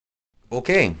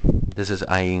Okay, this is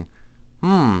a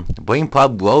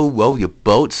brainpop row your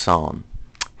boat song.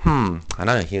 I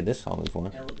don't hear this song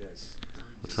before.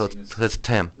 So it's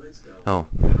Tim. Oh,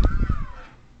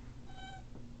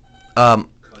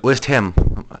 where's Tim?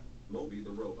 Moby the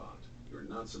robot. You're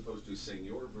not supposed to sing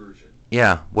your version.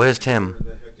 Yeah, where's Where Tim? in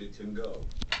the heck did Tim go?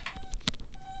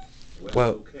 Well,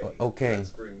 Okay. okay. Let's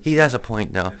bring He has a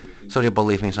point though, and we can so you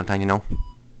believe me sometimes, you know.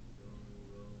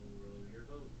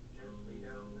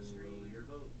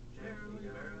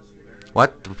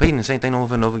 What? Repeating the same thing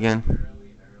over and over again.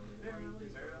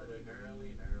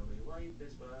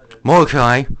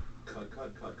 Mordecai. Cut.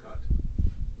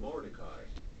 Mordecai,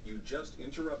 you just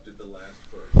interrupted the last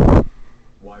verse.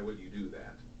 Why would you do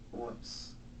that?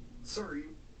 Whoops. Sorry,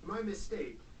 my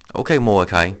mistake. Okay,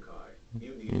 Mordecai. Mordecai, you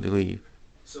You need need to to leave. leave.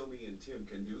 So me and Tim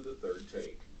can do the third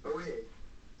take. Okay.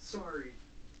 Sorry.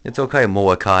 It's okay,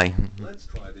 Mordecai. Let's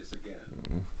try this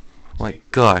again. My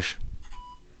gosh.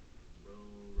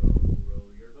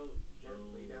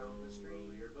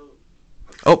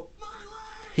 Oh,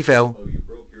 he fell. Oh, you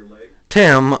broke your leg?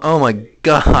 Tim, oh my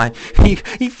god. He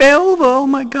fell over. Oh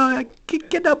my god. I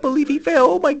cannot believe he fell.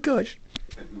 Oh my gosh.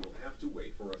 And we will have to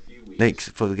wait for a few weeks. Thanks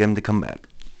for him to come back.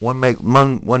 1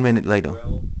 minute later.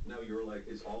 Well, now your leg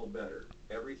is all better.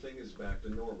 Everything is back to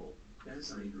normal.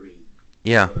 As I agree.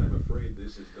 Yeah. But I'm afraid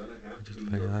this is gonna have to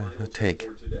be your final take.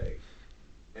 take for today.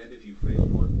 And if you fail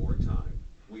one more time,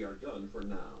 we are done for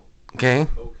now. Okay.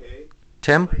 Okay?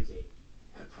 Tim? My take.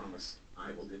 I promise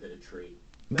I will give it a treat.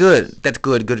 Good. That's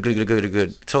good.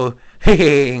 Good. So,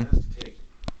 hey. Last take.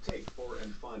 Take for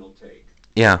and final take.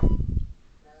 Yeah.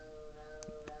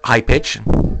 High pitch.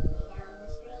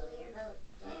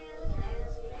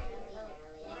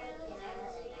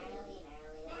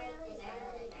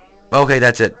 Okay,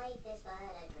 that's it.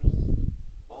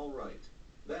 All right.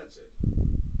 That's it.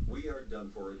 We are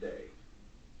done for a day.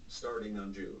 Starting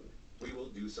on June, we will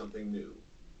do something new.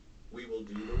 We will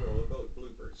do the row a boat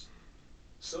bloopers.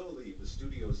 So leave the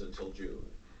studios until June.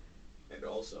 And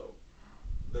also,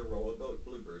 the row a boat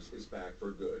bloopers is back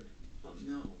for good. Oh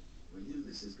no. We knew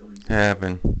this is going to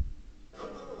Happen.